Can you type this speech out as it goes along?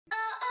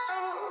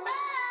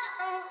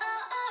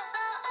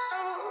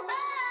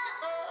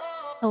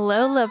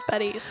Hello, love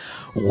buddies.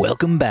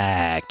 Welcome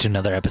back to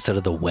another episode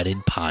of the Wedded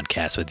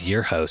Podcast with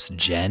your hosts,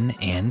 Jen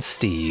and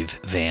Steve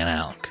Van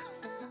Elk.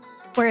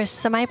 We're a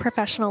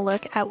semi-professional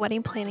look at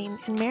wedding planning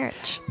and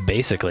marriage.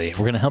 Basically, we're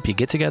going to help you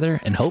get together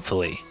and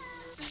hopefully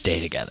stay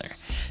together.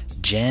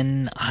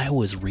 Jen, I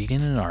was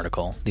reading an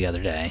article the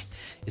other day.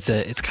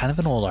 It's kind of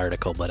an old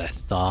article, but I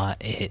thought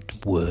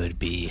it would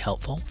be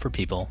helpful for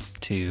people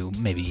to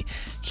maybe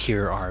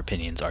hear our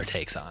opinions, our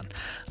takes on.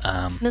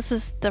 This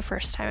is the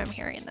first time I'm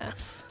hearing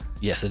this.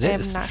 Yes, it I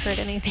is. have not heard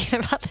anything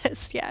about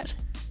this yet.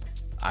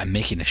 I'm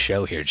making a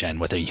show here, Jen,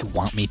 whether you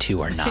want me to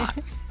or not.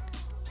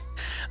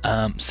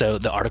 So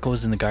the article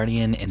was in The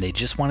Guardian, and they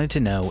just wanted to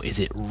know, is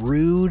it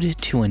rude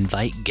to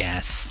invite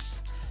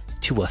guests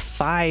to a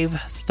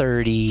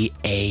 5:30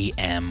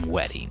 a.m.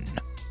 wedding?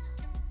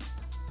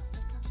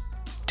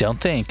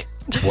 Don't think.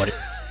 What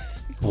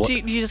Do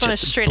you just want a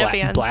straight up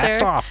answer?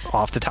 Blast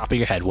off the top of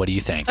your head. What do you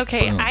think?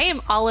 Okay, Boom. I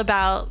am all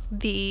about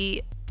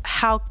the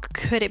how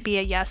could it be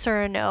a yes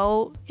or a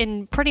no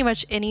in pretty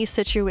much any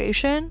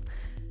situation.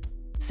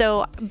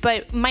 So,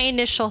 but my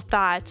initial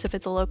thoughts, if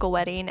it's a local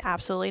wedding,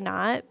 absolutely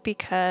not,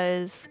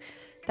 because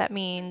that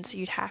means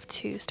you'd have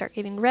to start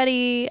getting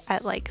ready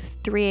at like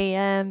 3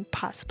 a.m.,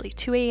 possibly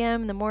 2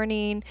 a.m. in the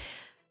morning.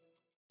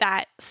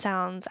 That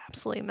sounds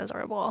absolutely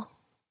miserable.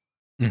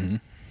 Mm-hmm.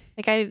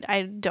 Like,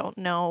 I don't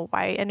know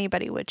why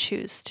anybody would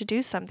choose to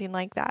do something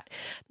like that.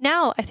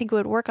 Now, I think it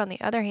would work on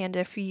the other hand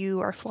if you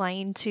are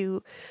flying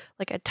to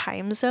like a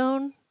time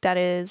zone that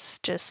is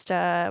just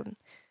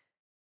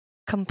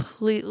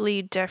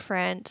completely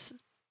different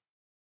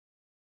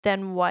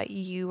than what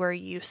you are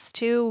used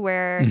to,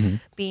 where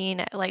being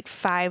at like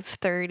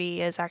 5:30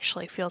 is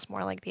actually feels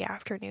more like the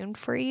afternoon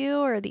for you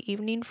or the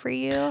evening for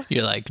you.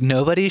 You're like,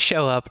 nobody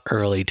show up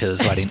early to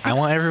this wedding. I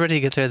want everybody to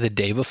get there the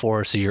day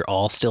before so you're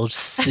all still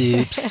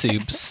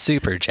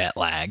super jet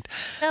lagged.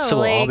 No,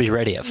 So we'll all be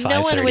ready at 5:30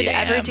 No one would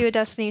a.m. ever do a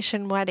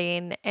destination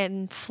wedding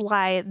and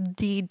fly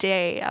the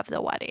day of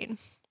the wedding.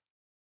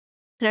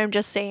 And I'm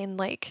just saying,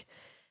 like,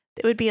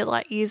 it would be a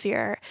lot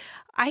easier.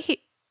 I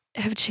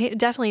have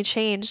definitely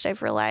changed.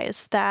 I've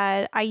realized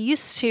that I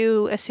used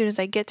to, as soon as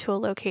I get to a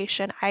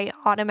location, I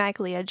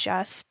automatically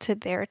adjust to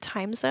their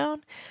time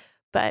zone.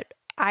 But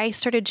I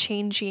started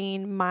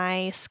changing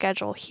my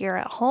schedule here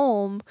at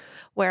home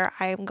where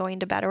I'm going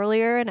to bed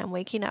earlier and I'm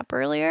waking up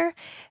earlier.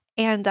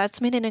 And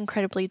that's made it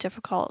incredibly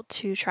difficult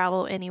to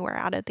travel anywhere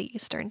out of the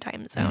Eastern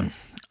time zone.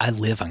 I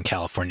live on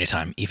California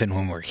time, even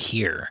when we're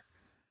here.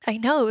 I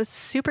know, it was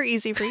super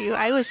easy for you.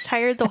 I was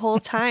tired the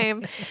whole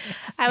time.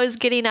 I was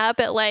getting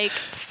up at like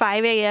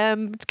 5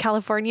 a.m.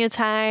 California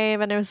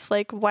time and I was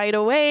like wide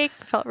awake,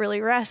 felt really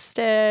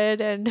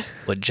rested. And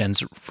What Jen's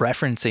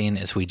referencing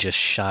is we just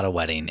shot a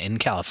wedding in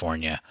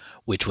California,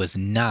 which was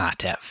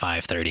not at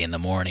 5:30 in the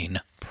morning.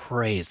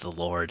 Praise the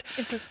Lord.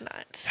 it was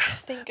not.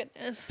 Thank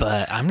goodness.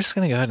 But I'm just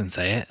going to go ahead and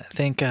say it. I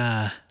think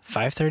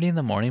 5:30 in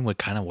the morning would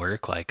kind of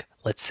work. Like,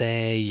 let's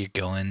say you're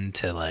going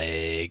to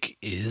like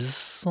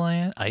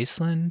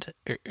Iceland,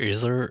 or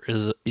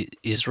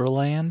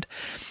Israeland.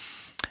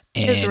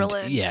 And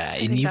Israeland. yeah, I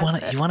and think you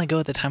that's want it. to go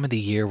at the time of the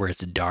year where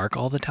it's dark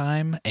all the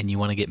time, and you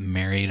want to get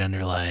married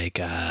under like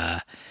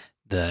the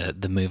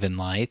moving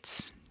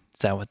lights.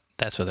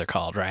 That's what they're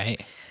called, right?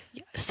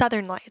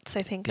 Southern Lights,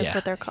 I think is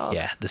what they're called.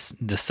 Yeah,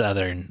 the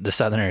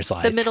Southerners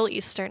lights. The Middle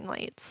Eastern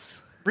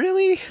Lights.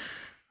 Really?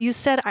 You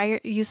said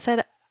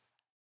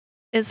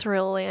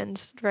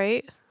Israeland,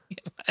 right?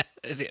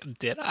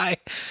 Did I?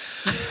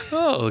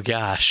 Oh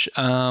gosh.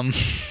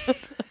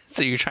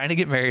 So you're trying to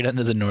get married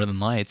under the Northern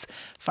Lights,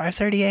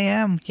 5:30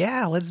 a.m.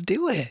 Yeah, let's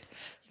do it.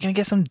 You're gonna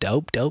get some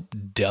dope You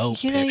know,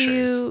 pictures.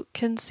 you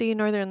can see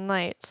Northern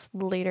Lights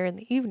later in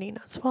the evening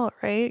as well,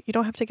 right? You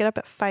don't have to get up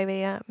at 5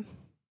 a.m.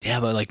 Yeah,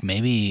 but like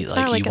maybe It's like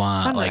not like you a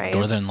want like sunrise.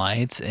 Northern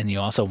Lights, and you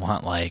also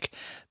want like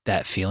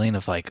that feeling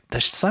of like the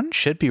sun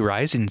should be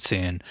rising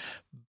soon,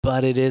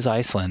 but it is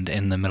Iceland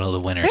in the middle of the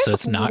winter, so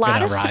There's it's not a lot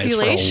gonna of rise for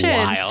a stipulations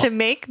while. to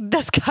make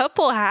this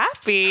couple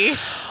happy.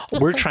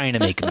 We're trying to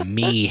make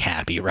me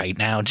happy right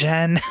now,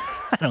 Jen.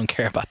 I don't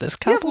care about this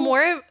You have couple.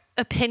 more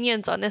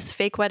opinions on this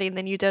fake wedding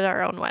than you did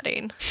our own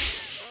wedding.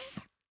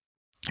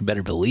 You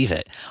better believe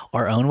it.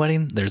 Our own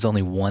wedding, there's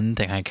only one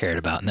thing I cared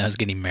about, and that was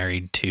getting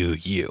married to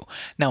you.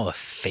 Now, a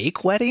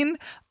fake wedding,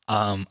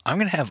 I'm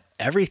going to have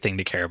everything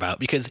to care about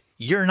because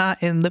you're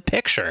not in the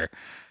picture.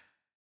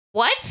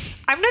 What?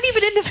 I'm not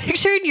even in the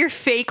picture in your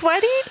fake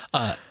wedding?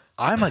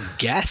 I'm a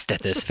guest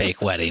at this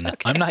fake wedding.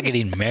 I'm not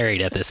getting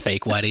married at this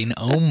fake wedding.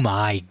 Oh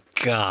my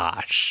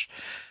gosh.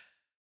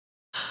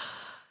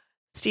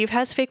 Steve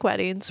has fake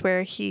weddings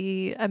where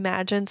he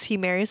imagines he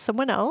marries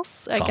someone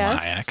else, I Salma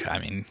guess. Hayek. I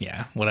mean,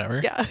 yeah, whatever.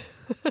 Yeah.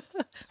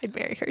 I'd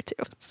marry her too.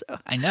 So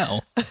I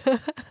know.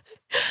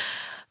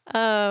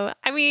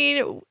 I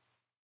mean,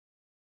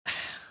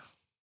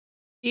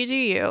 you do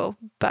you,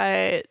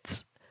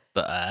 but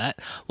But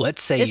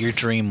let's say your It's-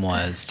 dream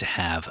was to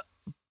have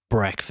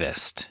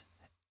breakfast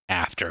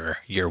after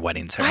your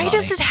wedding ceremony. why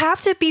does it have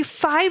to be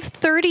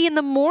 5:30 in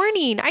the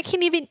morning? I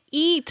can't even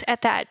eat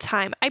at that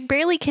time. I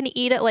barely can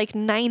eat at like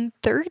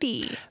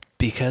 9:30.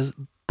 Because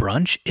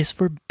Brunch is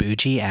for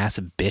bougie ass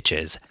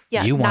bitches.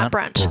 Yeah, You not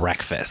want brunch.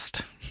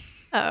 breakfast.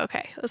 Oh,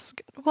 okay. That's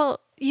good. Well,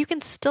 you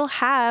can still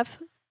have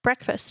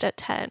breakfast at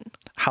 10.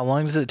 How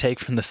long does it take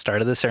from the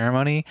start of the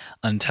ceremony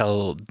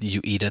until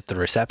you eat at the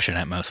reception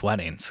at most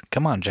weddings?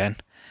 Come on, Jen.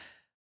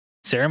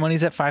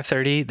 Ceremony's at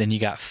 5:30, then you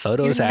got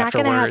photos You're not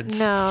gonna afterwards.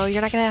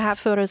 you're not going to have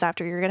photos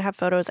after. You're going to have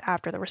photos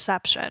after the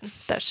reception.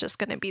 That's just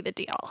going to be the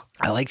deal.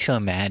 I like to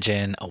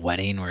imagine a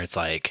wedding where it's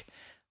like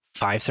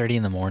 5:30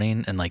 in the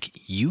morning and like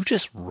you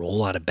just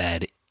roll out of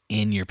bed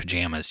in your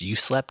pajamas. You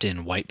slept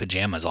in white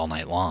pajamas all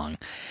night long,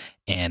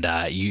 and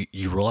you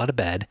roll out of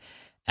bed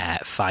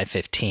at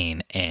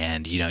 5:15,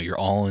 and you're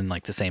all in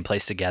like the same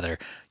place together.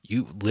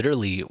 You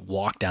literally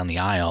walk down the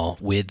aisle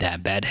with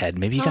that bed head.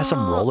 Maybe you got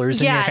some rollers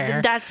in your hair.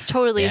 Yeah, that's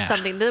totally Yeah.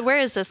 something. Where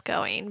is this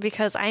going?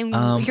 Because you're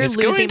It's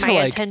going losing to, my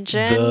like,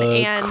 attention.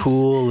 the And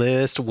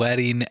coolest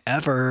wedding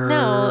ever.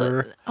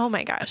 no, oh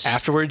my gosh.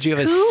 Afterwards, you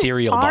have a Who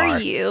cereal are bar.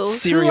 you?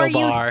 Cereal Who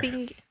are bar.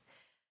 you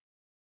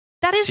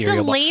that is Cereal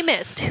the bar.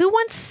 lamest. Who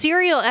wants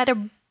cereal at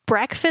a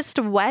breakfast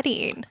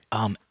wedding?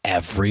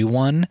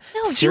 Everyone. No,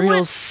 you want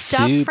Cereal's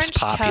stuffed super French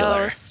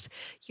popular. toast.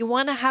 You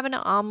want to have an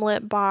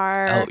omelet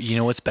bar. Oh, you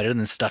know what's better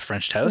than stuffed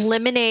French toast?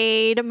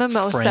 Lemonade,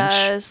 mimosas.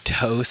 French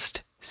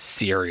toast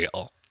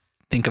cereal.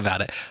 Think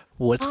about it.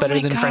 What's better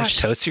my than French gosh.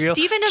 toast cereal?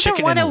 Steven doesn't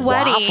Chicken want and a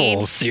wedding.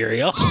 waffle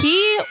cereal.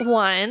 He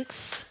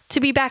wants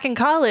to be back in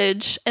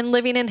college and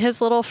living in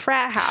his little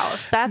frat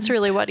house. That's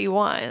really what he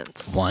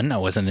wants. One, I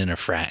wasn't in a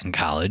frat in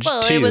college.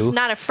 Well, Two, it was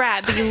not a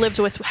frat, but you lived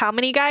with how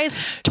many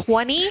guys?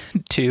 20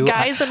 two,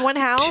 guys in one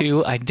house?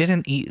 Two, I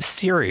didn't eat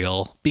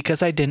cereal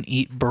because I didn't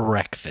eat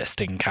breakfast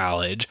in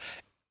college.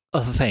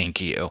 Oh, thank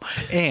you.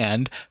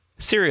 And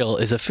cereal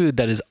is a food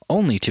that is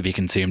only to be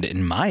consumed,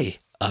 in my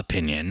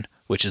opinion,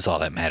 which is all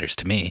that matters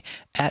to me,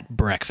 at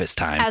breakfast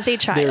time. As a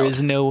child. There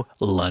is no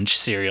lunch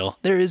cereal.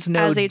 There is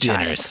no As a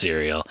dinner child.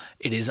 cereal.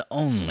 It is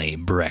only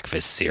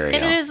breakfast cereal.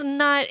 And it is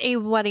not a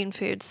wedding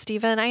food,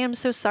 Stephen. I am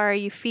so sorry.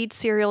 You feed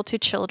cereal to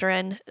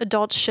children.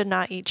 Adults should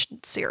not eat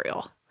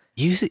cereal.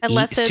 You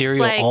Unless eat it's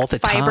cereal like all the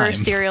fiber time.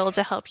 cereal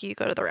to help you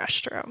go to the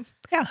restroom.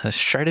 Yeah,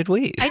 shredded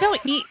wheat. I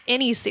don't eat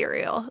any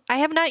cereal. I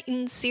have not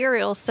eaten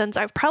cereal since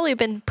I've probably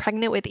been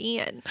pregnant with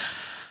Ian.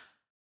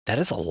 That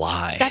is a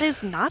lie. That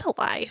is not a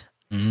lie.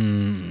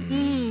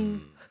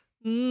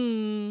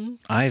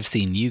 I've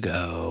seen you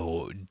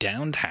go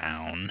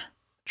downtown,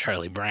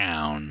 Charlie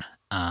Brown,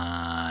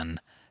 on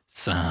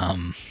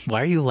some.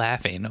 Why are you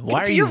laughing?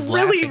 Why are you You're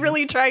really, laughing?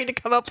 really trying to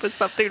come up with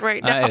something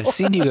right now. I've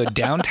seen you go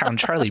downtown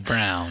Charlie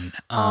Brown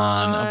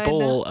on a On-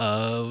 bowl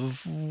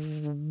of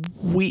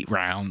wheat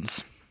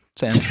rounds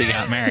since we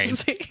got married.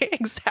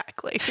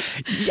 Exactly.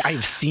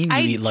 I've seen you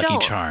I eat Lucky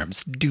don't.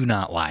 Charms. Do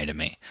not lie to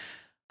me.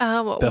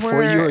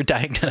 Before you were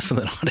diagnosed with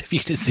an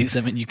autoimmune disease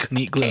and you couldn't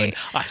eat gluten, Okay.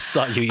 I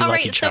saw you eat all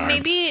Lucky right, so Charms.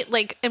 maybe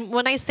like, and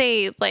when I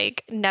say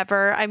like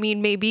never, I mean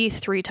maybe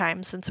 3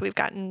 times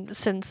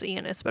since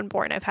Ian has been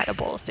born, I've had a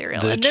bowl of cereal.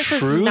 The and this is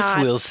truth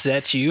not will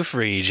set you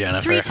free,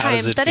 Jennifer. 3 How does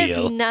times. it That is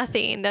feel?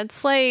 nothing.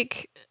 That's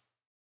like,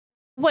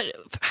 what?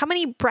 How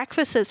many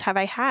breakfasts have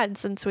I had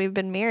since we've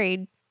been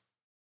married?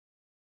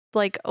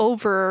 Like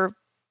over.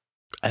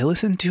 I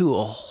listened to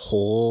a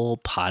whole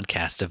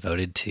podcast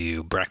devoted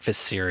to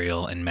breakfast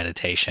cereal and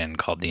meditation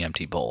called The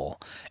Empty Bowl,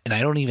 and I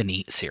don't even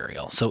eat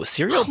cereal. So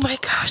cereal, Oh my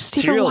gosh,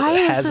 Stephen, cereal why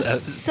has is a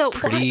this so?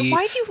 pretty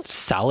Why do you?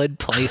 solid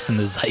place in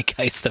the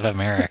zeitgeist of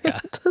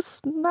America. Does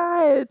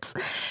not.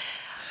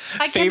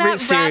 I Favorite cannot wrap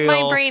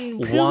cereal, my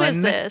brain. Who is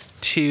 1, this?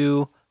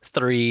 2,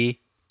 3,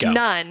 go.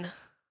 None.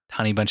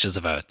 Honey Bunches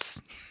of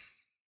Oats.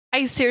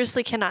 I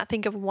seriously cannot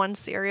think of one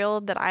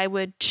cereal that I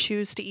would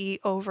choose to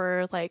eat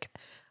over like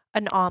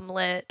an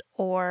omelet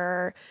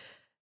or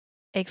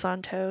eggs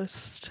on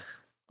toast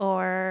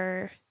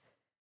or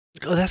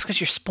Oh, that's because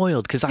you're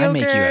spoiled. Because I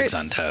make you eggs Yogurts.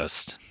 on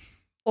toast.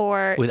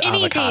 or With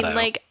anything. avocado.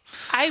 Like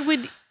I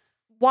would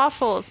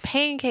waffles,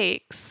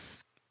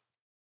 pancakes,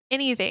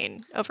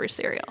 anything over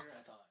cereal.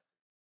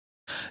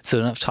 So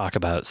enough talk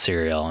about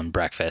cereal and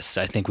breakfast.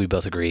 I think we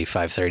both agree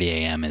 5:30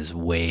 a.m. is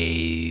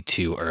way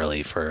too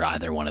early for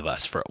either one of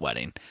us for a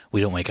wedding.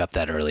 We don't wake up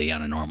that early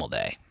on a normal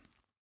day.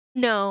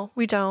 No,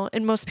 we don't.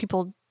 And most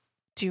people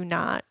do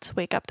not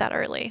wake up that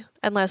early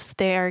unless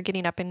they are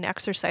getting up and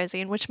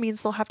exercising, which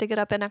means they'll have to get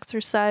up and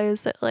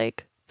exercise at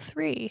like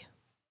 3.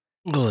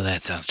 Oh,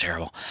 that sounds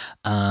terrible.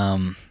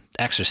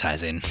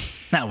 Exercising,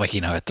 not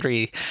waking up at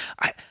 3.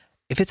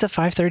 If it's a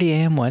 5:30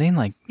 a.m. wedding,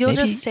 like You'll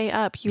maybe, just stay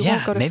up. You yeah,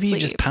 won't go to maybe sleep. you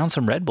just pound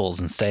some Red Bulls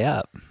and stay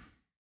up.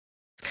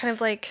 It's kind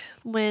of like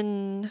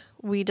when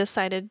we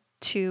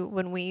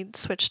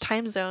switched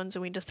time zones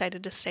and we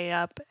decided to stay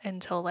up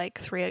until like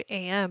 3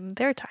 a.m.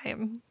 their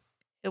time.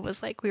 It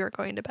was like we were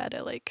going to bed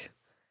at like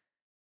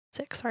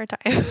 6 our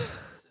time.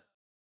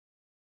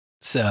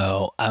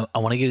 So I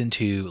want to get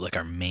into like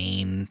our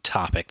main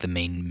topic, the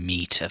main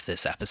meat of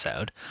this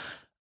episode.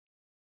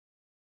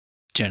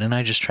 Jen and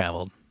I just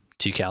traveled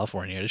to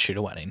California to shoot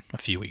a wedding a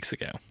few weeks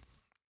ago.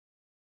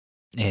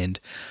 And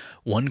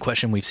one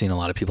question we've seen a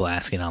lot of people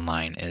asking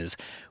online is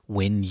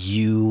when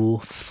you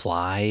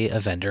fly a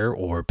vendor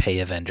or pay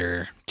a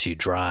vendor to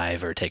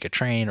drive or take a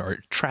train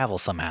or travel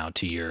somehow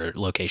to your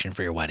location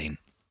for your wedding,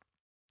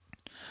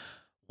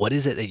 what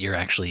is it that you're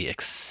actually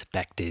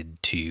expected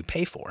to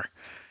pay for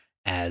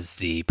as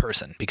the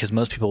person? Because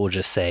most people will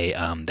just say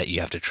that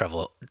you have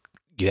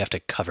to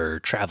cover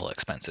travel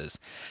expenses.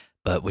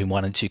 But we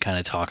wanted to kind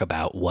of talk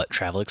about what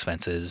travel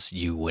expenses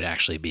you would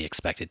actually be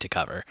expected to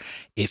cover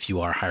if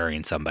you are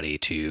hiring somebody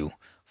to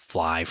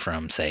fly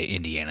from, say,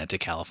 Indiana to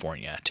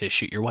California to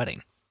shoot your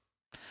wedding.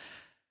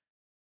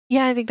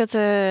 Yeah, I think that's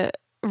a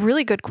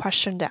really good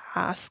question to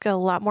ask. A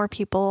lot more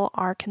people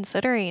are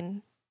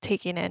considering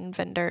taking in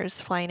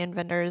vendors, flying in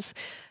vendors.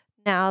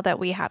 Now that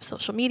we have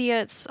social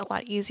media, it's a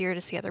lot easier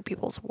to see other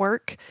people's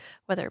work,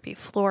 whether it be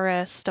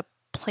florist, a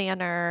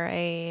planner,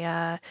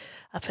 a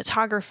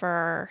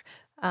photographer.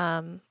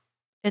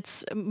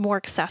 It's more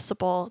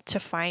accessible to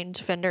find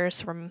vendors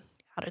from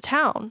out of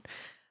town.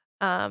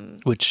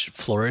 Which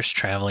florist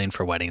traveling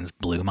for weddings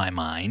blew my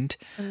mind.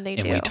 And they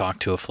And do. we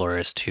talked to a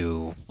florist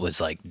who was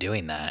like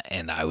doing that,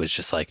 and I was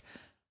just like,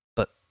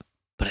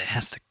 but it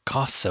has to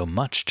cost so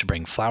much to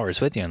bring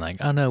flowers with you. And like,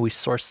 oh no, we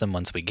source them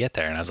once we get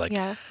there. And I was like,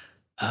 Yeah.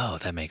 oh,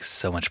 that makes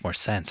so much more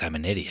sense. I'm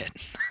an idiot.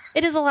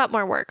 It is a lot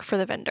more work for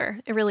the vendor.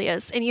 It really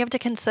is. And you have to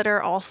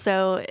consider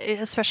also,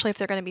 especially if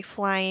they're going to be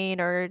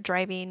flying or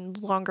driving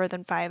longer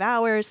than 5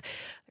 hours,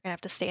 they're going to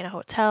have to stay in a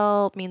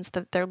hotel. It means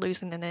that they're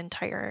losing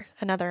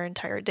another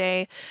entire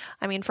day.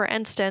 I mean, for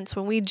instance,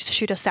 when we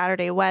shoot a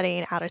Saturday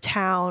wedding out of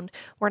town,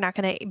 we're not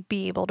going to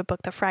be able to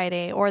book the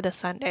Friday or the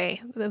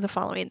Sunday, the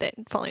following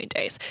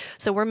days.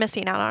 So we're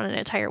missing out on an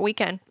entire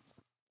weekend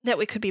that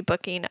we could be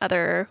booking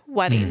other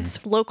weddings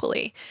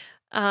locally.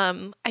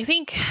 I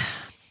think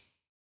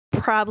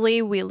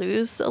probably we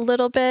lose a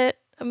little bit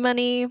of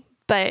money,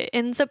 but it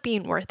ends up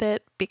being worth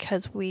it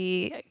because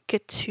we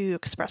get to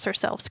express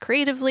ourselves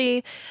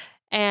creatively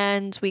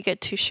and we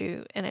get to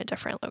shoot in a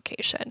different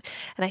location.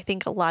 And I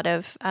think a lot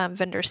of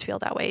vendors feel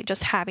that way.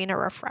 Just having a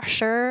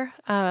refresher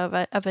of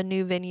a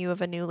new venue,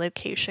 of a new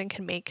location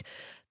can make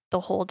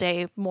the whole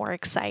day more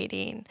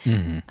exciting,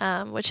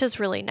 which is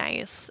really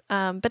nice.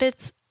 But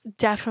it's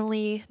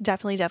definitely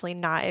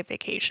not a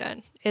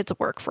vacation. It's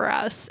work for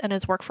us, and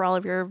it's work for all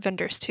of your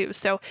vendors too.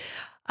 So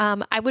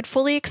I would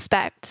fully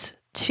expect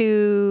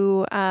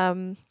to,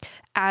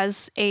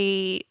 as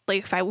we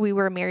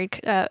were married,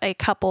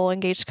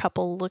 engaged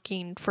couple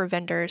looking for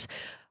vendors,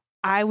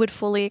 I would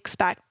fully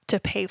expect to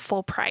pay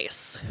full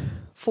price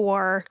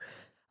for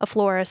a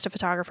florist, a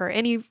photographer,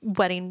 any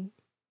wedding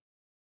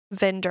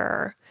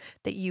vendor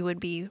that you would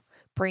be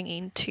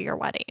bringing to your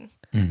wedding.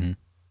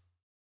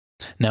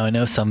 Now, I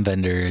know some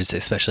vendors,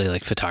 especially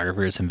like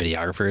photographers and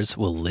videographers,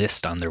 will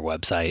list on their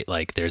website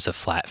like there's a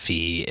flat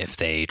fee if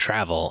they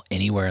travel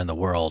anywhere in the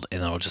world,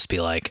 and it'll just be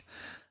like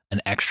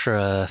an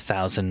extra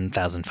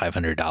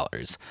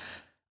 $1,500.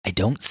 I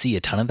don't see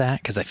a ton of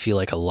that because I feel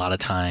like a lot of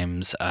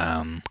times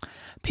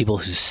people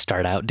who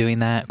start out doing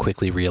that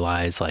quickly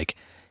realize like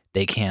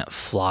they can't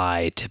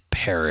fly to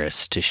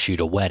Paris to shoot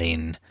a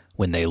wedding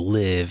when they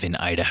live in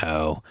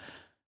Idaho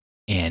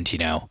and,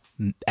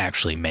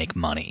 actually make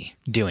money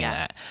doing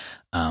that.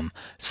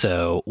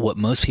 So what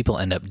most people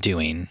end up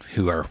doing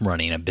who are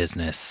running a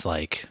business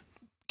like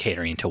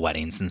catering to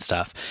weddings and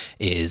stuff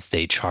is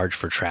they charge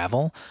for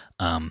travel.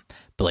 But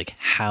like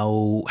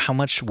how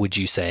much would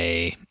you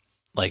say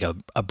like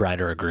a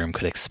bride or a groom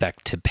could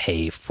expect to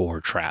pay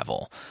for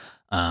travel?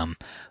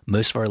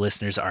 Most of our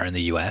listeners are in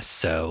the US,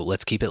 so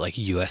let's keep it like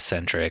US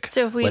centric.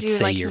 So if we let's do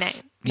say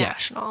like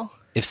national.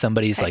 If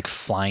somebody's like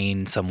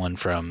flying someone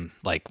from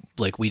like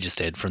we just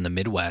did from the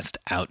Midwest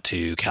out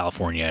to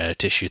California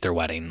to shoot their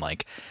wedding,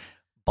 like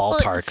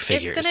ballpark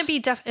figures. It's going to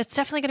be it's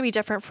definitely going to be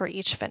different for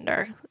each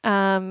vendor.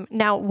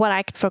 Now what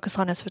I can focus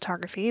on is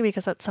photography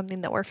because that's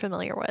something that we're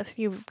familiar with.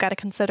 You've got to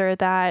consider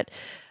that,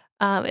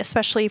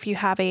 especially if you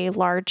have a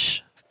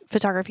large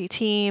photography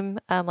team,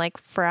 like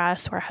for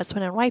us, we're a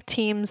husband and wife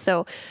team.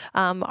 So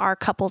our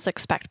couples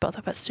expect both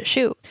of us to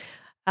shoot.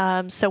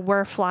 So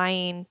we're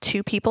flying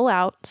 2 people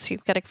out. So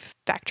you've got to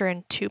factor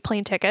in 2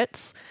 plane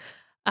tickets.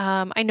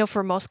 I know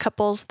for most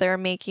couples, they're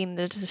making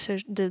the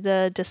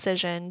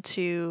decision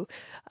to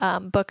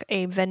book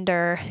a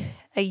vendor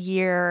a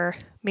year,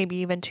 maybe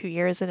even 2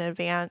 years in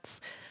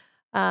advance.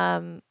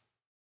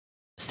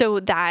 So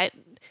that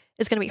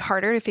is going to be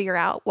harder to figure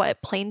out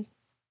what plane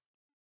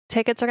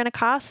tickets are going to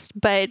cost.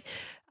 But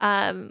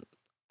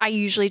I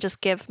usually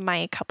just give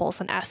my couples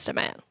an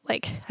estimate.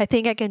 Like, I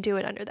think I can do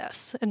it under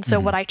this. And so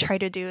what I try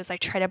to do is I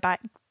try to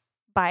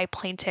buy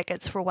plane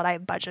tickets for what I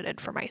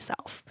budgeted for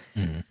myself.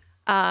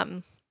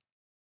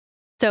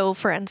 So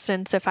for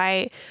instance, if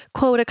I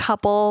quote a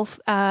couple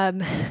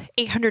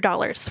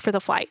 $800 for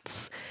the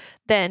flights,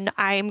 then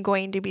I'm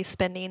going to be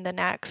spending the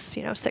next,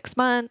 6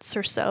 months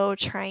or so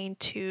trying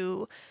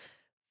to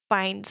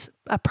find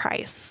a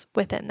price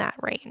within that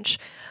range.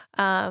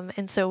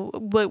 And so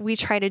what we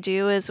try to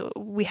do is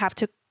we have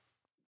to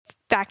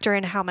factor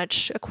in how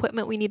much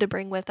equipment we need to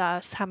bring with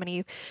us,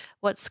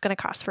 what's going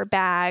to cost for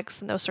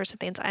bags and those sorts of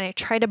things. And I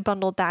try to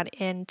bundle that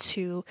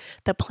into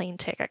the plane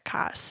ticket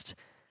cost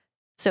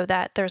so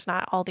that there's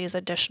not all these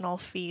additional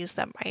fees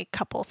that my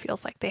couple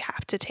feels like they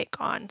have to take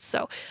on.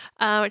 So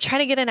trying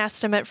to get an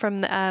estimate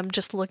from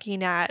just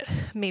looking at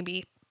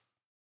maybe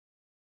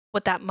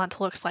what that month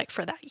looks like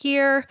for that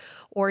year,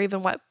 or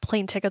even what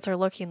plane tickets are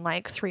looking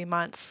like 3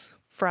 months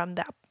from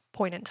that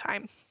point in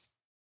time.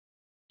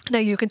 Now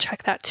you can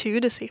check that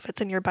too to see if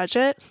it's in your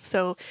budget.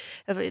 So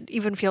if it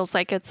even feels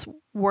like it's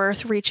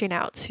worth reaching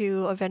out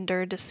to a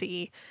vendor to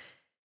see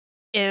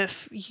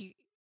if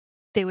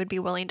they would be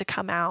willing to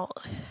come out.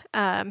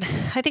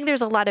 I think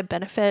there's a lot of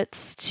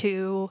benefits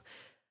to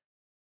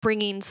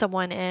bringing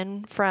someone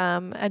in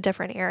from a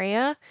different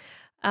area.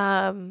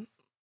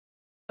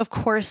 Of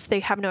course,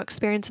 they have no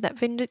experience in that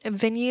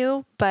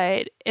venue,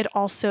 but it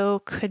also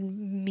could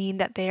mean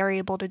that they are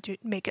able to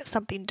make it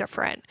something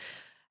different.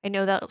 I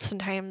know that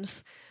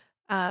sometimes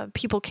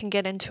people can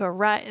get into a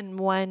rut in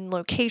one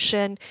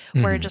location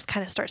where it just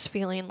kind of starts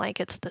feeling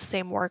like it's the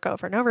same work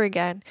over and over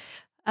again.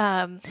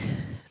 Now,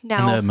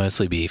 and that would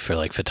mostly be for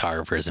like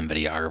photographers and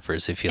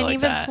videographers who feel like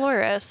even that.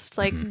 Florists,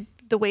 like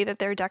the way that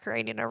they're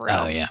decorating a room.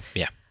 Oh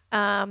yeah.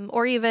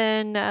 Or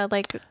even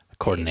like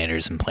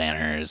coordinators and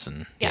planners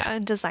and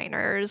and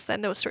designers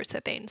and those sorts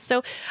of things.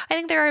 So I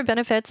think there are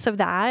benefits of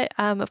that.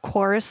 Of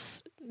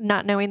course,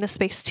 not knowing the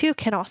space too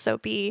can also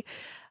be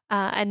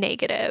a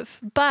negative.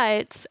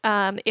 But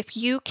if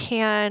you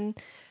can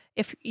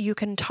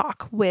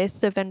talk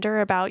with the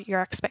vendor about your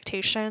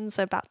expectations,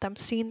 about them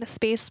seeing the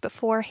space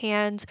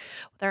beforehand,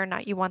 whether or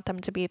not you want them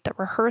to be at the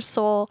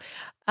rehearsal.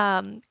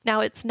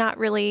 Now, it's not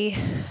really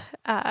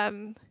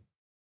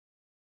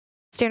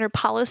standard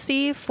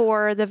policy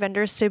for the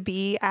vendors to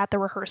be at the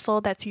rehearsal.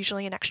 That's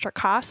usually an extra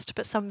cost,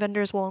 but some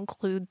vendors will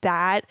include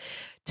that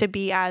to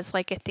be as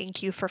like a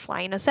thank you for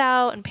flying us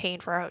out and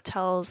paying for our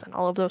hotels and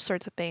all of those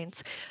sorts of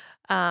things.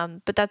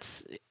 But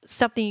that's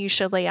something you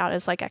should lay out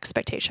as like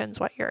expectations,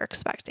 what you're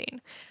expecting.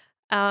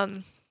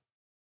 And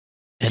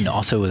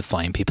also with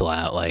flying people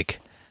out, like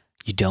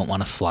you don't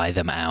want to fly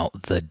them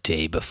out the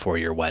day before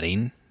your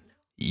wedding.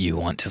 You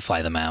want to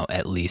fly them out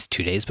at least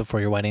 2 days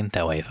before your wedding.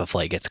 That way, if a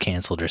flight gets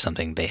canceled or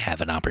something, they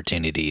have an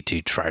opportunity to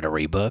try to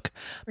rebook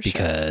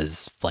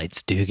because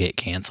flights do get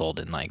canceled,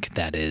 and like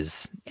that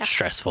is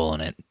stressful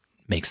and it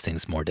makes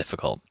things more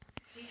difficult.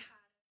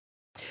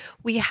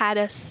 We had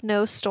a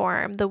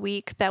snowstorm the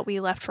week that we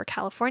left for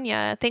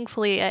California.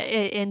 Thankfully,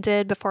 it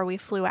ended before we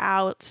flew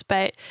out,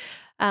 but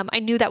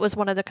I knew that was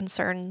one of the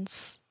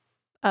concerns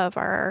of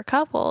our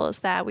couple, is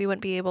that we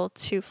wouldn't be able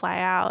to fly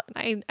out.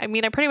 I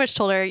mean, I pretty much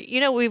told her,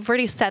 we've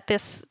already set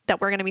this,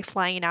 that we're going to be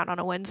flying out on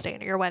a Wednesday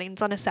and your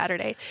wedding's on a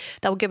Saturday.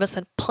 That will give us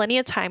plenty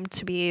of time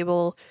to be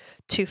able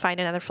to find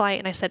another flight.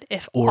 And I said,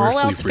 if all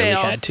else fails, really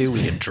had to,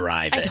 we could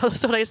drive it. I know,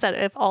 that's what I said.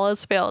 If all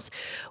else fails,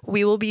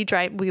 we will be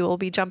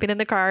jumping in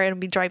the car and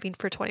be driving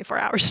for 24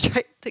 hours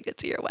straight to get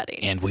to your wedding.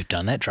 And we've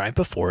done that drive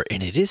before,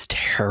 and it is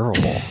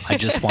terrible. I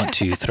just want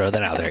to throw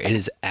that out there. It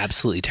is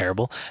absolutely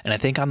terrible. And I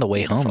think on the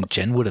way home,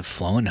 Jen would have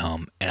flown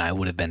home, and I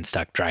would have been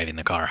stuck driving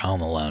the car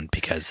home alone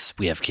because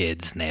we have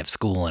kids and they have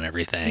school and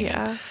everything.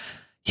 Yeah.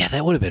 Yeah,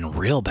 that would have been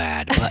real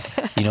bad.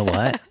 But you know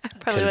what?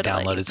 Probably could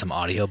have downloaded some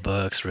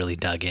audiobooks, really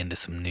dug into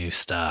some new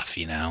stuff,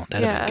 That'd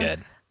have been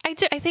good.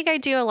 I think I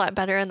do a lot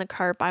better in the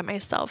car by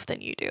myself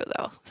than you do,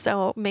 though.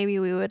 So maybe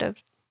we would have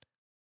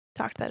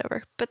talked that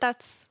over. But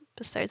that's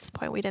besides the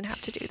point. We didn't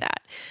have to do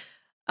that.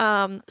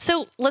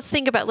 So let's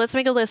make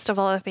a list of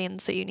all the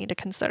things that you need to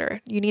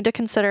consider. You need to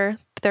consider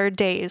their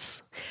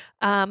days.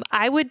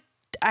 I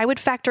would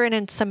factor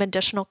in some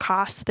additional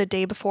costs the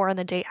day before and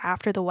the day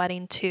after the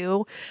wedding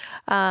too,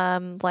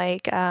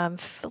 like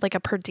a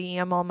per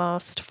diem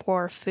almost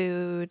for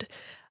food.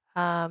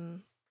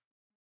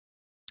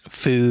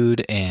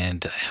 Food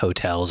and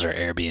hotels or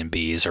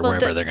Airbnbs or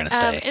wherever they're going to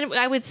stay. And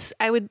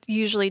I would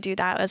usually do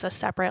that as a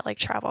separate like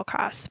travel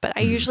cost, but I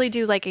usually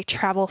do like a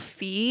travel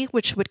fee,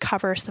 which would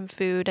cover some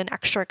food and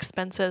extra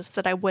expenses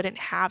that I wouldn't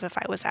have if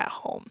I was at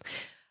home.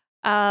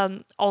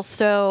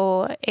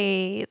 Also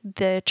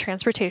the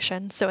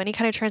transportation. So any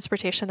kind of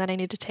transportation that I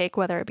need to take,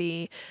 whether it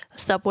be a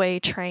subway,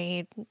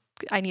 train,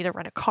 I need to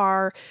rent a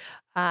car.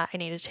 I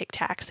need to take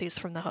taxis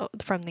from the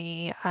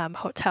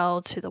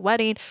hotel to the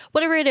wedding,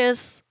 whatever it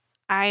is,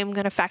 I'm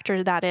going to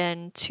factor that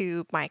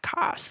into my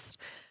costs.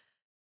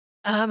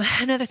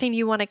 Another thing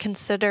you want to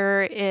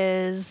consider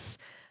is,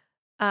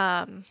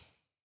 the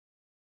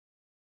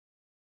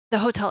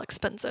hotel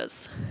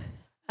expenses.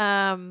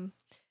 Now,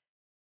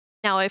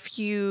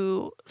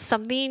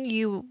 something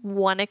you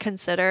want to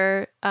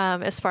consider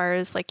as far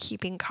as like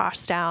keeping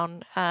costs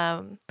down,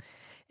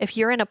 if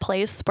you're in a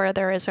place where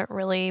there isn't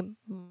really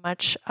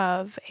much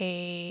of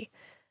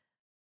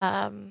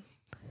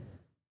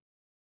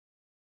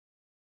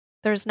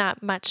there's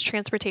not much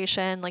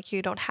transportation, like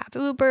you don't have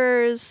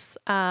Ubers,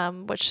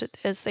 which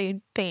is a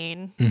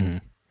thing.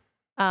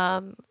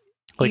 Mm-hmm.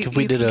 Like if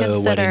we you did can a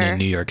wedding consider in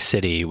New York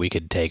City, we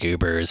could take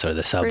Ubers or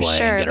the for subway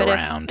sure. and get But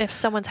around. if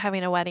someone's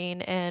having a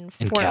wedding in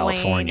In Fort Wayne,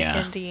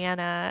 California.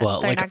 Indiana,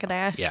 Well, they're like not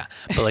gonna. yeah,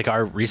 but like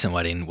our recent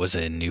wedding was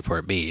in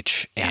Newport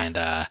Beach, Yeah.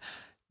 and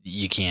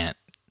you can't.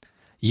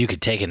 You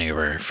could take an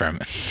Uber from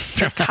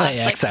costs,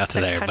 LAX like, out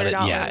to there, but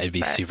yeah, $600, it'd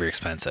be but- super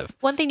expensive.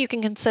 One thing you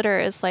can consider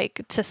is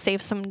like to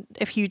save some,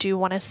 if you do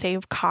want to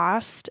save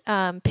cost,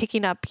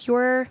 picking up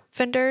your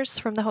vendors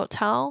from the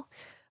hotel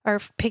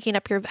or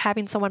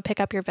having someone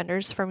pick up your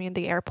vendors from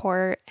the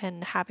airport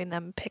and having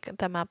them pick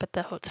them up at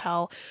the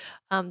hotel.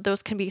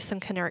 Those can be some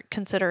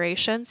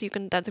considerations.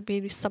 That would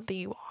be something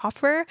you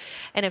offer.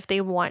 And if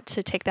they want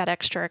to take that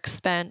extra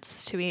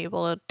expense to be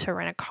able to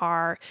rent a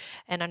car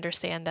and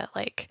understand that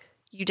like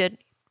you did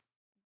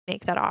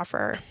make that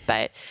offer,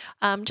 but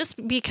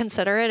just be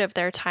considerate of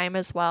their time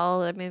as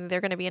well. I mean,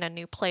 they're going to be in a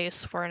new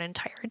place for an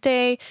entire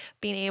day.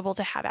 Being able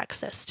to have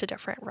access to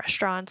different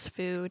restaurants,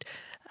 food,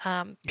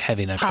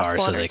 Having a car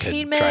possible so they could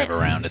entertainment. drive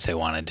around if they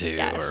wanted to or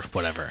Yes.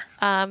 whatever.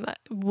 I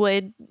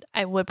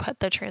would put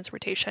the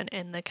transportation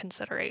in the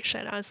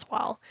consideration as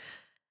well.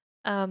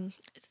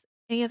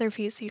 Any other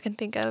fees you can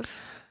think of?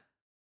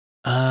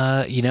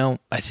 I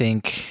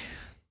think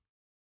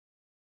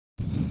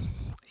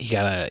you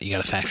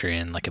gotta factor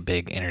in like a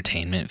big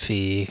entertainment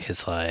fee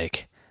because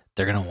like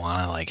they're gonna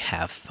want to like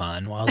have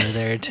fun while they're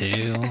there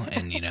too,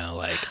 and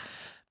like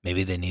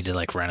maybe they need to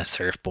like rent a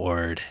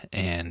surfboard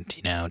and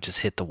just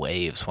hit the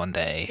waves one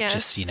day. Yeah,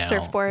 Just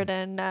surfboard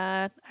in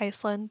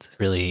Iceland.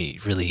 really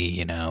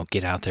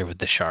get out there with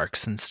the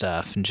sharks and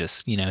stuff and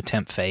just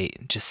tempt fate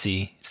and just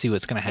see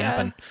what's gonna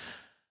happen.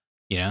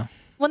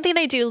 One thing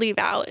I do leave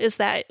out is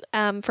that,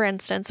 for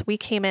instance, we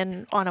came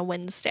in on a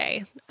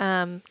Wednesday.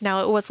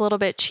 Now, it was a little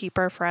bit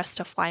cheaper for us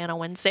to fly on a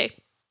Wednesday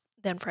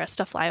than for us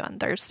to fly on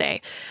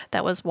Thursday.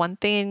 That was one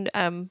thing.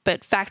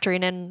 But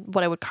factoring in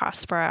what it would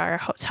cost for our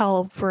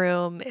hotel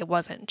room, it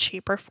wasn't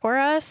cheaper for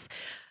us.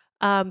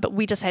 But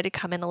we decided to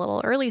come in a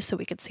little early so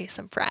we could see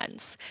some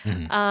friends.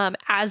 Mhm.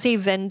 As a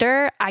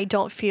vendor, I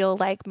don't feel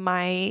like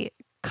my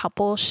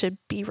couple should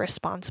be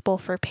responsible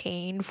for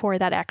paying for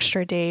that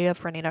extra day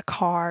of renting a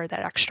car, that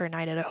extra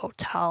night at a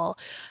hotel.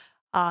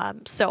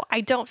 So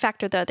I don't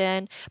factor that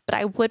in, but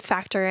I would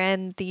factor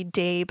in the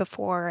day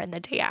before and the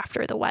day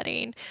after the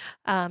wedding.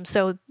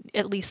 So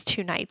at least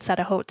 2 nights at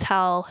a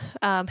hotel.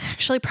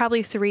 Actually,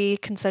 probably 3,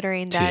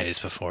 considering 2 that days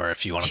before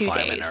if you want to 2 fly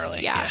them in days,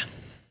 early. yeah.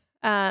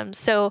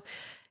 So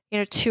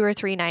 2 or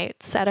 3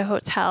 nights at a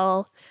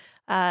hotel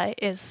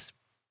is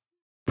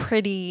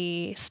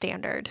pretty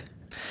standard.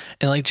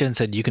 And like Jen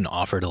said, you can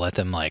offer to let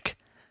them like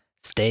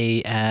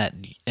stay at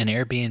an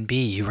Airbnb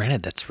you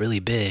rented that's really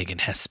big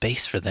and has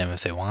space for them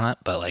if they want.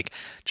 But like,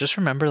 just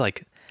remember,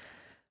 like,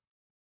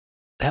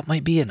 that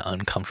might be an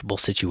uncomfortable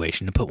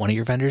situation to put one of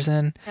your vendors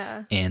in.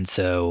 Yeah. And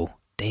so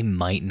they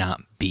might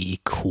not be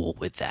cool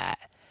with that.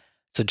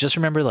 So just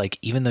remember, like,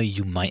 even though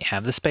you might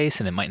have the space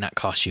and it might not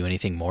cost you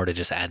anything more to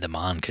just add them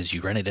on because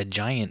you rented a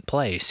giant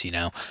place, you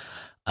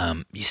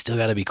still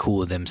got to be cool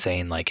with them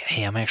saying like,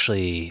 hey, I'm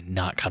actually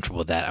not comfortable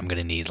with that. I'm going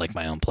to need like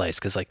my own place.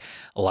 Cause like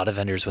a lot of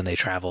vendors when they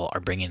travel are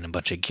bringing a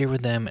bunch of gear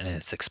with them and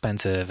it's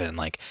expensive and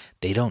like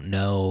they don't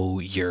know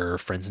your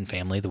friends and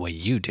family the way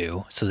you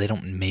do. So they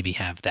don't maybe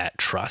have that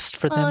trust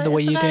for them the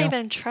way you do. It's not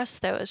even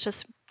trust though. It's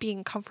just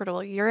being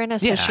comfortable. You're in a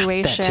Yeah, that too.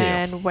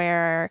 situation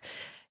where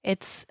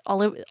it's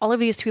all of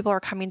these people are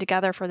coming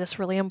together for this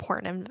really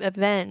important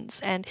event,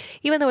 and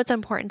even though it's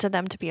important to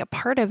them to be a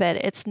part of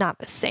it, it's not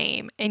the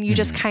same, and you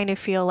just kind of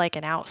feel like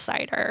an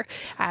outsider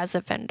as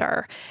a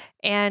vendor.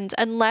 And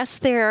unless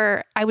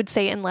they're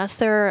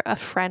a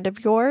friend of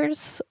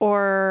yours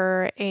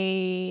or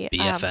a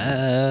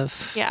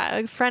BFF.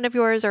 a friend of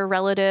yours or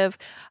relative,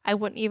 I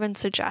wouldn't even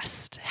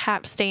suggest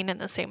staying in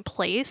the same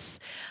place.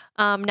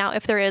 Now,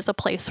 if there is a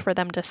place for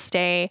them to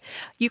stay,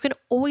 you can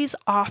always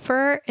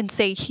offer and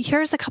say,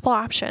 here's a couple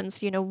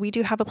options. We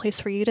do have a place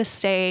for you to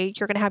stay.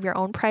 You're going to have your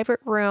own private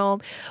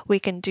room. We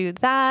can do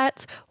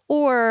that.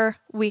 Or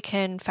we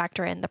can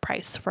factor in the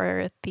price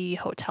for the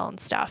hotel and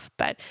stuff.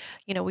 But,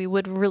 we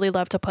would really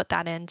love to put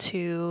that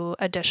into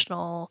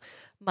additional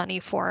money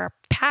for a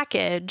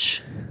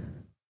package.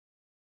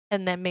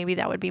 And then maybe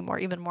that would be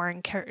even more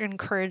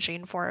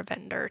encouraging for a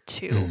vendor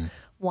to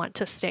want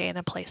to stay in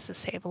a place to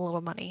save a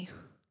little money.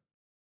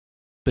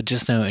 But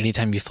just know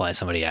anytime you fly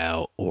somebody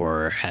out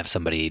or have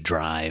somebody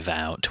drive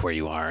out to where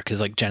you are,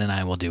 because like Jen and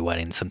I will do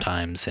weddings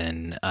sometimes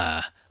in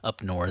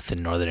up north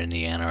in northern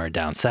Indiana or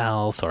down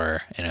south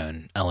or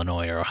in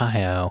Illinois or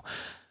Ohio.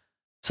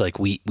 So like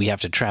we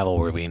have to travel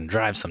where we can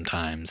drive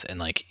sometimes, and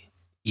like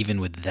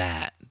even with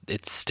that,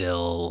 it's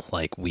still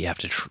like we have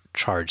to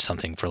charge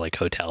something for like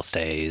hotel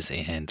stays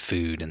and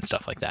food and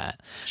stuff like that.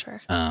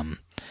 Sure.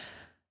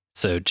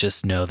 So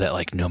just know that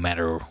like no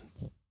matter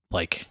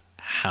like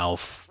how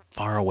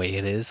far away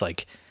it is,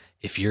 like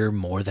if you're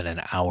more than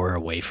an hour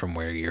away from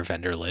where your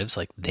vendor lives,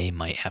 like they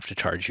might have to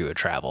charge you a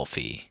travel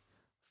fee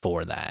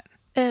for that.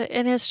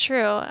 It is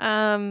true.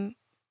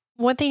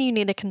 One thing you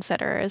need to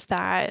consider is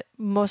that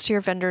most of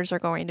your vendors are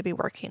going to be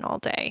working all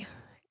day.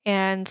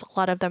 and a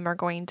lot of them are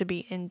going to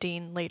be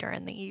ending later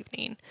in the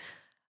evening.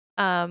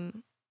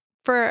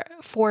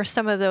 For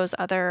some of those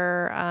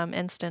other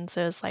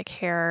instances like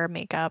hair,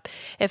 makeup,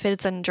 if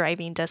it's in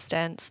driving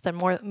distance, then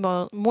more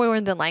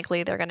than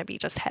likely they're going to be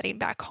just heading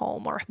back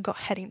home or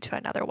heading to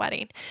another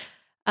wedding.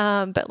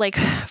 But like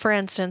for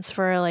instance,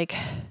 for like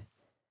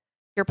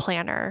your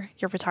planner,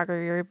 your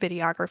photographer, your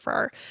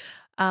videographer,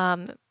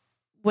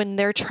 when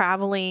they're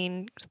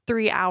traveling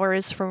 3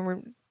 hours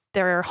from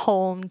their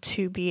home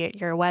to be at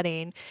your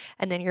wedding,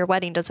 and then your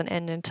wedding doesn't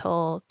end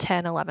until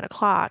 10, 11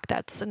 o'clock,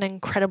 that's an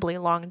incredibly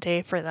long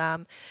day for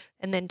them.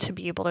 And then to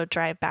be able to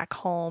drive back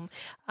home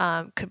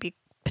could be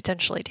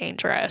potentially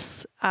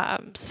dangerous.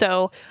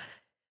 So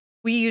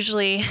we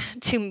usually,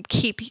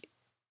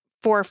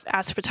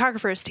 as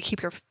photographers, to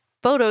keep your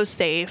photos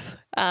safe,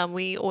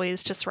 we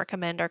always just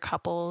recommend our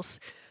couples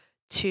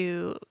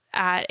to,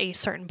 at a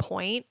certain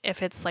point,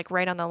 if it's like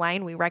right on the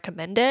line, we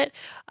recommend it.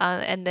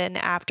 And then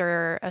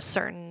after a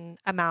certain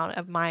amount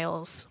of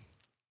miles,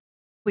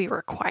 we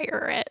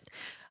require it.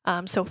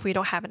 So if we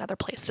don't have another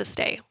place to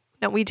stay.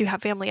 Now, we do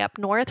have family up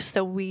north,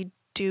 so we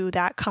do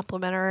that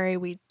complimentary.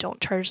 We don't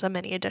charge them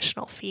any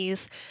additional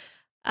fees.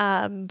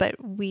 But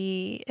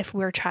if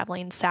we're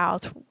traveling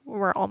south,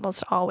 we're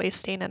almost always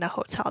staying in a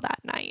hotel that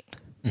night.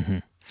 Mm-hmm.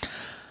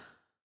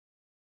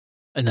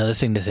 Another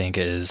thing to think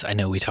is, I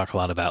know we talk a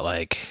lot about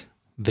like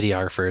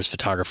videographers,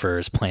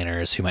 photographers,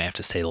 planners who might have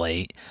to stay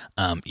late.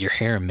 Your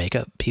hair and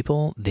makeup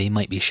people, they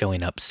might be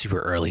showing up super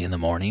early in the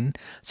morning.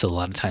 So a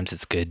lot of times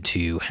it's good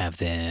to have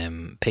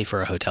them pay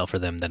for a hotel for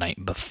them the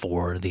night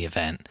before the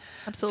event.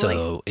 Absolutely.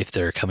 So if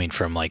they're coming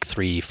from like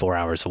 3-4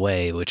 hours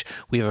away, which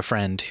we have a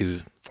friend who,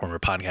 former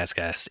podcast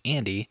guest,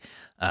 Andy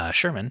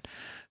Sherman,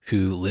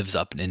 who lives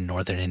up in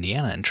northern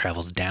Indiana and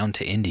travels down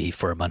to Indy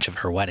for a bunch of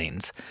her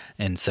weddings.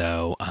 And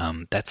so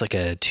that's like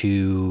a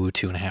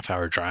 2.5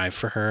 hour drive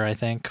for her, I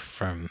think,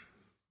 from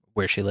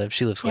where she lives.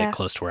 She lives like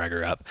close to where I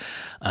grew up.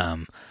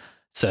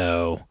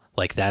 So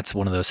like that's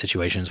one of those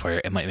situations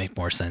where it might make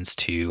more sense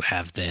to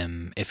have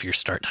them, if your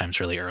start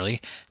time's really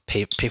early,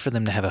 pay for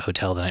them to have a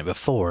hotel the night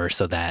before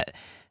so that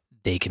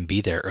they can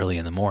be there early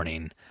in the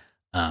morning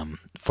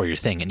for your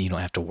thing, and you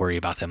don't have to worry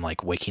about them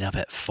like waking up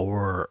at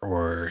 4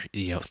 or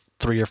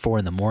 3 or 4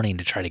 in the morning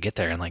to try to get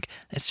there. And like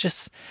it's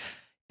just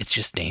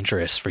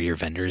dangerous for your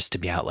vendors to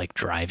be out like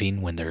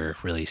driving when they're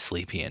really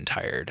sleepy and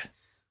tired.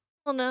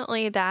 Well, not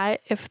only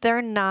that, if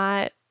they're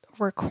not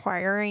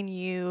requiring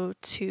you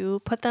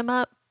to put them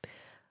up,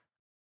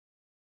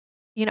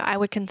 I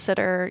would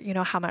consider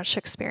how much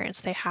experience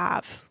they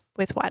have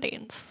with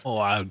weddings. Oh,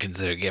 I would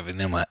consider giving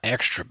them an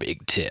extra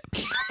big tip.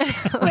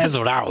 That's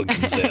what I would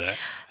consider.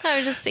 I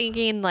was just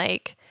thinking,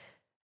 like,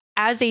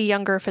 as a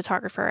younger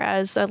photographer,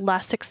 as a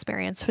less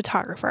experienced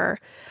photographer,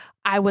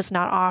 I was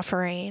not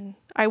asking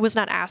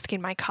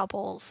my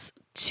couples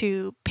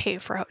to pay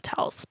for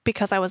hotels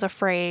because I was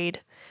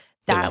afraid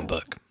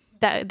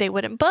that they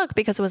wouldn't book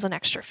because it was an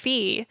extra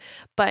fee.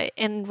 But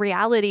in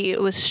reality,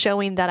 it was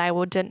showing that I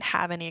didn't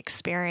have any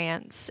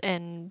experience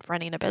in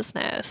running a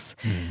business.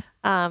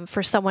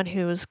 For someone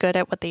who's good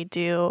at what they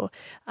do,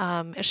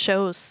 it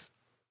shows.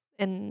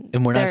 And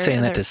we're not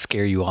saying that to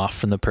scare you off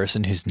from the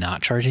person who's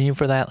not charging you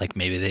for that. Like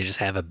maybe they just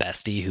have a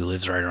bestie who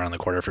lives right around the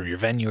corner from your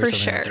venue or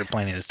something that they're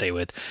planning to stay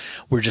with.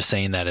 We're just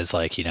saying that as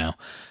like,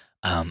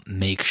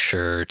 make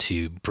sure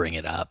to bring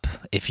it up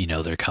if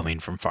they're coming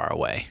from far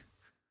away.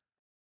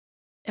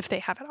 If they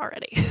haven't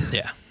already.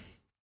 Yeah.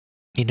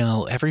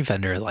 Every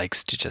vendor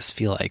likes to just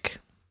feel like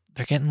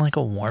they're getting like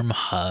a warm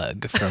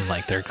hug from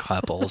like their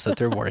couples that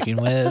they're working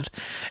with.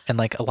 And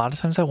like a lot of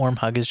times that warm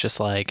hug is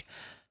just like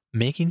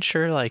making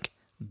sure like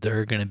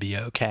they're going to be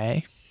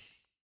okay,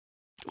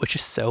 which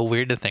is so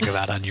weird to think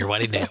about on your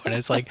wedding day when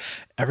it's like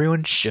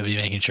everyone should be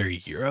making sure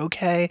you're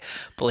okay.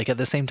 But like at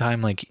the same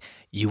time, like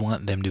you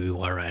want them to be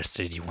well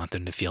rested. You want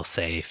them to feel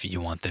safe.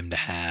 You want them to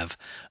have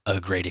a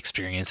great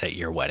experience at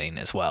your wedding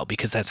as well,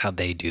 because that's how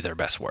they do their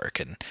best work.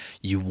 And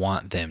you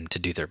want them to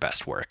do their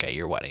best work at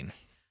your wedding.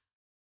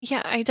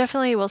 Yeah, I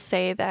definitely will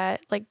say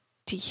that like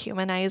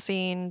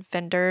dehumanizing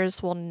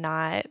vendors will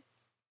not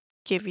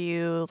give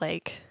you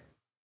like.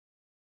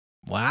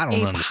 Well, I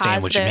don't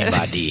understand what you mean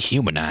by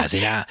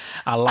dehumanizing.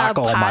 I lock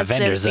all my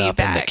vendors up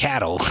in the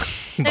cattle barn.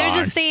 They're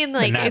just saying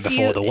like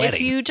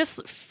if you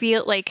just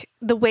feel like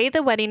the way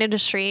the wedding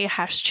industry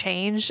has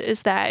changed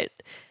is that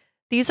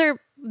these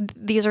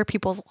are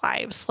people's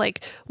lives.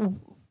 Like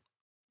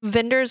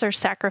vendors are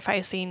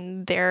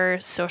sacrificing their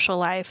social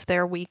life,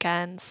 their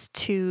weekends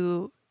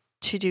to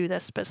do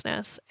this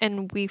business.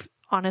 And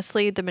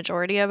honestly, the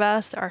majority of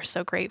us are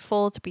so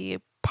grateful to be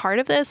part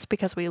of this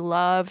because we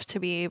love to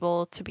be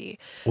able to be.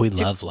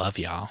 Love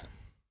y'all.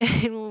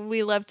 And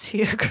we love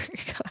to,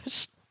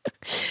 gosh,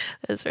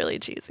 that's really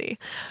cheesy.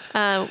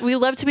 We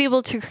love to be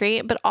able to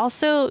create, but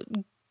also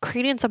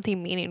creating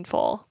something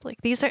meaningful. Like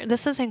this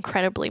is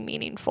incredibly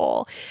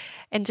meaningful.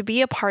 And to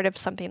be a part of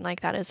something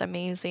like that is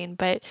amazing.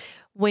 But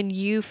when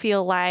you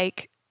feel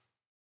like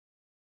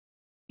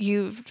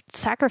you've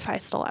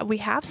sacrificed a lot, we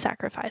have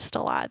sacrificed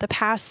a lot. The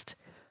past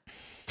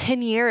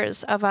 10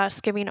 years of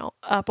us giving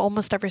up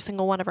almost every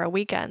single one of our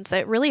weekends.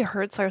 It really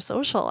hurts our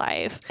social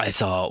life. I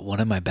saw one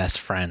of my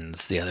best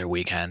friends the other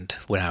weekend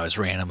when I was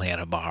randomly at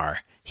a bar.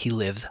 He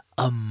lives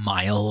a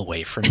mile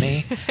away from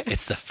me.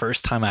 It's the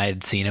first time I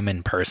had seen him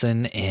in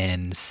person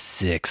in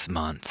 6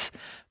 months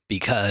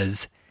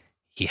because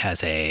he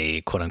has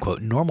a quote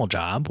unquote normal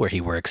job where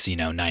he works,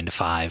 9 to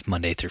 5,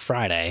 Monday through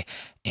Friday.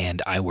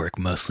 And I work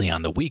mostly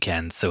on the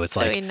weekends. So it's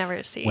like we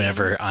never see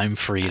whenever him. I'm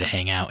free to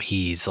hang out,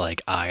 he's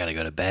like, I got to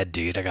go to bed,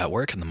 dude. I got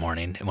work in the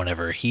morning. And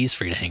whenever he's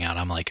free to hang out,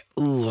 I'm like,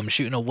 ooh, I'm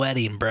shooting a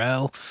wedding,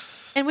 bro.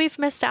 And we've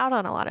missed out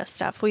on a lot of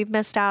stuff. We've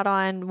missed out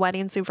on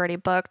weddings we've already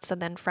booked,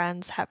 and then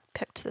friends have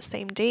picked the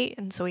same date.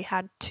 And so we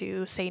had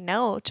to say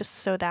no just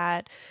so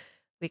that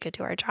we could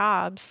do our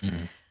jobs.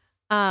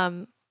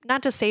 Mm-hmm.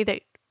 Not to say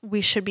that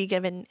we should be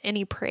given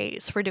any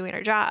praise for doing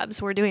our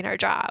jobs. We're doing our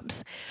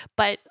jobs.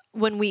 But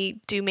when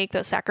we do make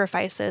those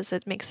sacrifices,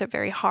 it makes it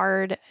very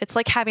hard. It's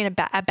like having a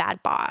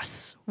bad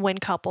boss when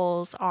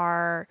couples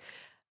are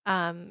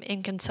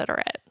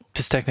inconsiderate.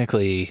 Because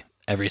technically,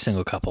 every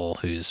single couple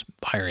who's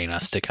hiring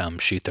us to come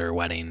shoot their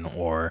wedding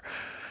or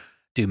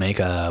do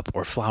makeup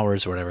or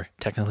flowers or whatever,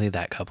 technically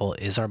that couple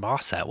is our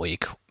boss that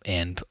week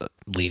and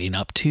leading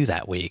up to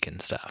that week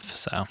and stuff.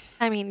 So,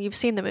 I mean, you've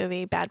seen the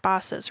movie Bad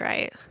Bosses,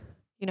 right?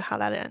 You know how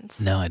that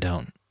ends. no, I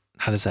don't.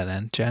 How does that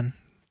end, Jen?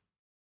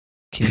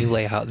 Can you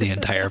lay out the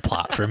entire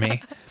plot for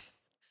me?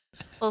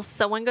 Well,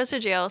 someone goes to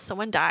jail,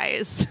 someone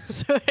dies.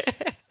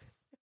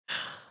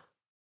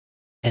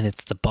 And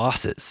it's the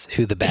bosses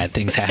who the bad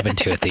things happen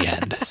to at the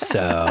end.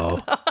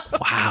 So,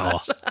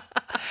 wow.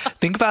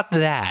 Think about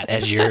that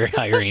as you're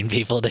hiring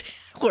people to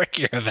work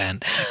your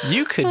event.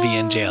 You could be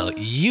in jail.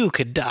 You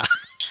could die.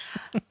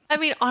 I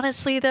mean,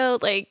 honestly, though,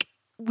 like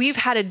we've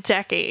had a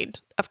decade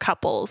of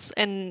couples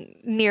and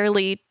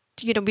nearly,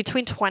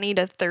 between 20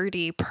 to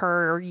 30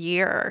 per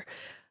year.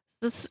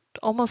 This is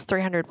almost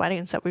 300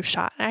 weddings that we've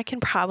shot. And I can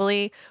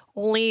probably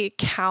only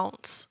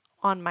count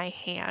on my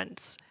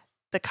hands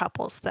the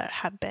couples that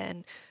have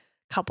been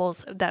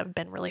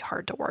really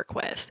hard to work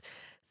with.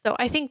 So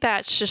I think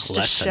that's just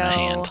Less to than a show.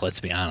 hand, let's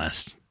be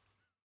honest.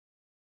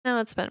 No,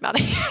 it's been about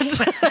a hand.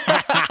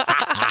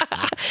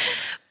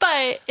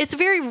 But it's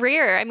very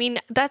rare. I mean,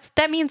 that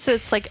means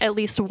it's like at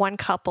least one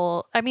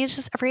couple. I mean, it's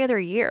just every other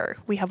year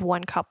we have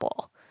one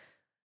couple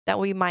that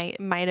we might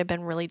have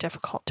been really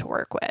difficult to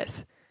work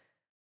with.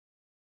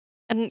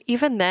 And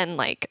even then,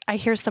 like I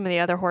hear some of the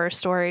other horror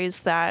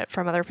stories that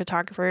from other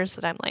photographers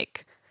that I'm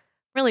like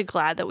really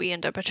glad that we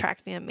end up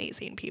attracting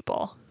amazing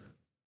people.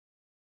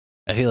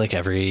 I feel like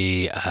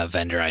every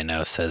vendor I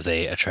know says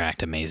they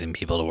attract amazing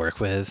people to work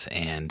with,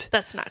 and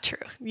that's not true.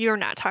 You're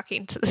not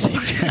talking to the same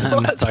people.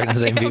 I'm not talking to the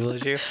same people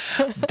as you.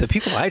 The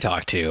people I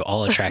talk to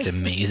all attract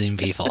amazing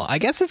people. I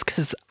guess it's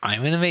because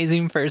I'm an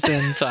amazing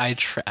person, so I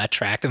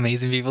attract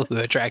amazing people who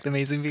attract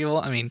amazing people.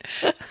 I mean,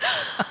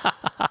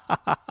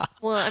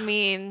 well, I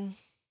mean,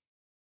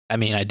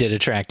 I did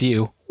attract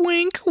you.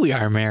 Wink. We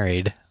are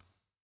married.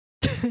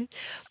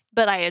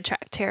 But I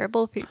attract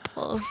terrible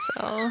people,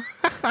 so.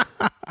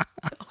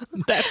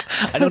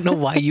 I don't know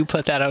why you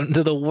put that out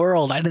into the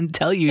world. I didn't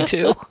tell you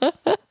to.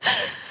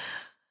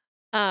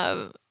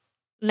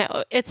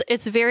 No,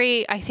 it's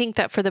very, I think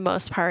that for the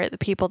most part, the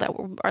people that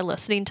are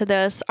listening to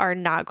this are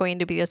not going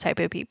to be the type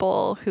of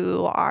people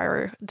who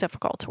are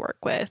difficult to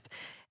work with.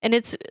 And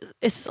it's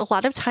a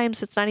lot of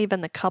times it's not even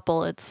the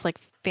couple, it's like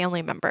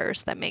family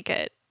members that make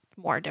it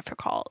more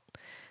difficult.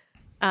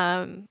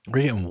 We're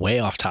getting way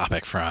off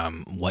topic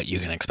from what you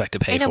can expect to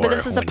pay for. I know, but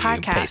this is a when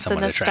you pay podcast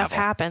someone and this to stuff travel.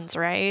 happens,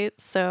 right?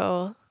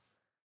 So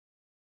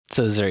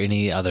is there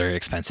any other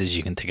expenses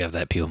you can think of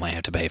that people might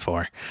have to pay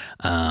for?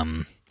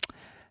 Have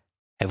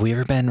we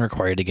ever been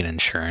required to get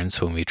insurance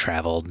when we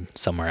traveled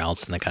somewhere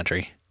else in the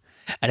country?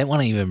 I didn't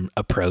want to even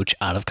approach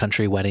out of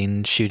country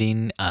wedding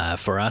shooting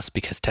for us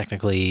because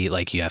technically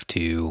like you have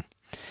to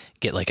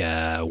get like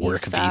a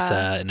work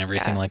visa and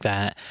everything like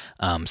that.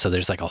 So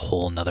there's like a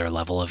whole nother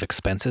level of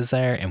expenses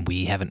there. And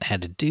we haven't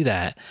had to do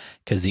that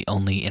because the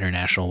only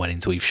international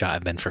weddings we've shot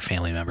have been for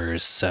family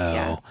members.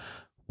 So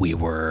we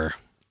were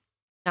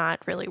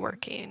not really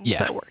working,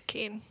 but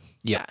working.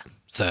 Yeah.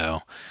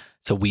 So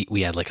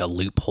we had like a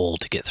loophole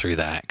to get through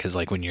that. Cause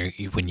like when you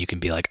can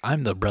be like,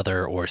 I'm the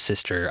brother or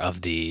sister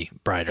of the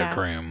bride or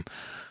groom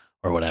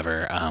or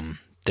whatever.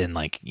 Then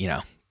like,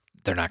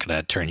 they're not going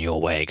to turn you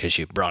away because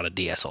you brought a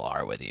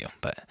DSLR with you.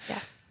 But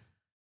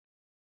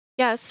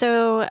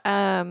so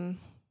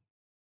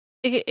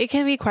it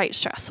can be quite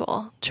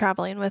stressful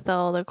traveling with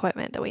all the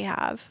equipment that we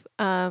have.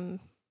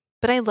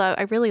 But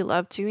I really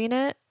love doing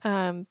it.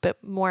 But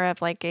more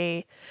of like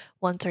a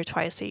once or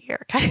twice a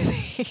year kind of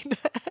thing.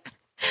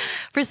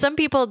 For some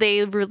people,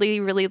 they really,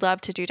 really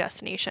love to do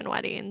destination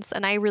weddings,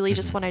 and I really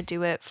just want to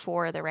do it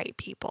for the right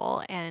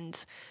people.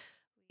 And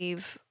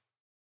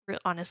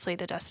honestly,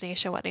 the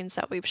destination weddings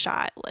that we've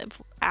shot,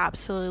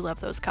 absolutely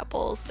love those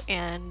couples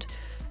and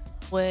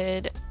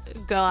would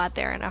go out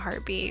there in a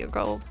heartbeat or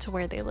go to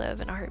where they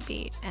live in a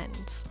heartbeat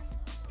and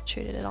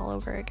shoot it all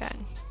over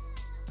again.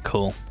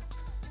 Cool.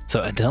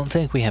 So I don't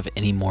think we have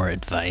any more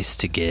advice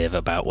to give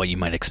about what you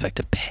might expect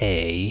to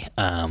pay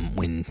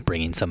when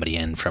bringing somebody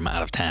in from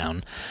out of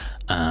town.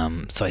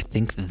 So I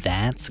think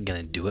that's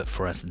going to do it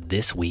for us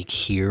this week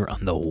here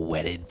on the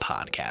Wedded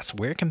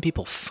Podcast. Where can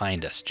people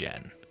find us,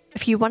 Jen?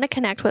 If you want to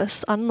connect with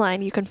us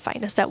online, you can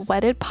find us at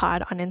Wedded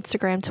Pod on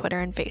Instagram,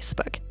 Twitter, and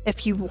Facebook.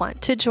 If you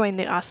want to join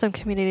the awesome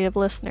community of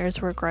listeners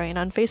we're growing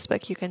on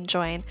Facebook, you can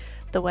join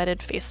the Wedded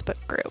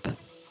Facebook group.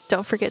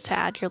 Don't forget to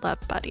add your love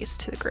buddies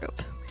to the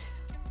group.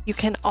 You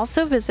can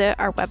also visit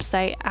our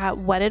website at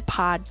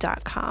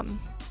weddedpod.com.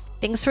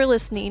 Thanks for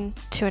listening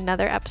to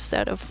another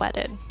episode of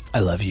Wedded. I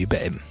love you,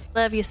 babe.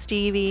 Love you,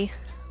 Stevie.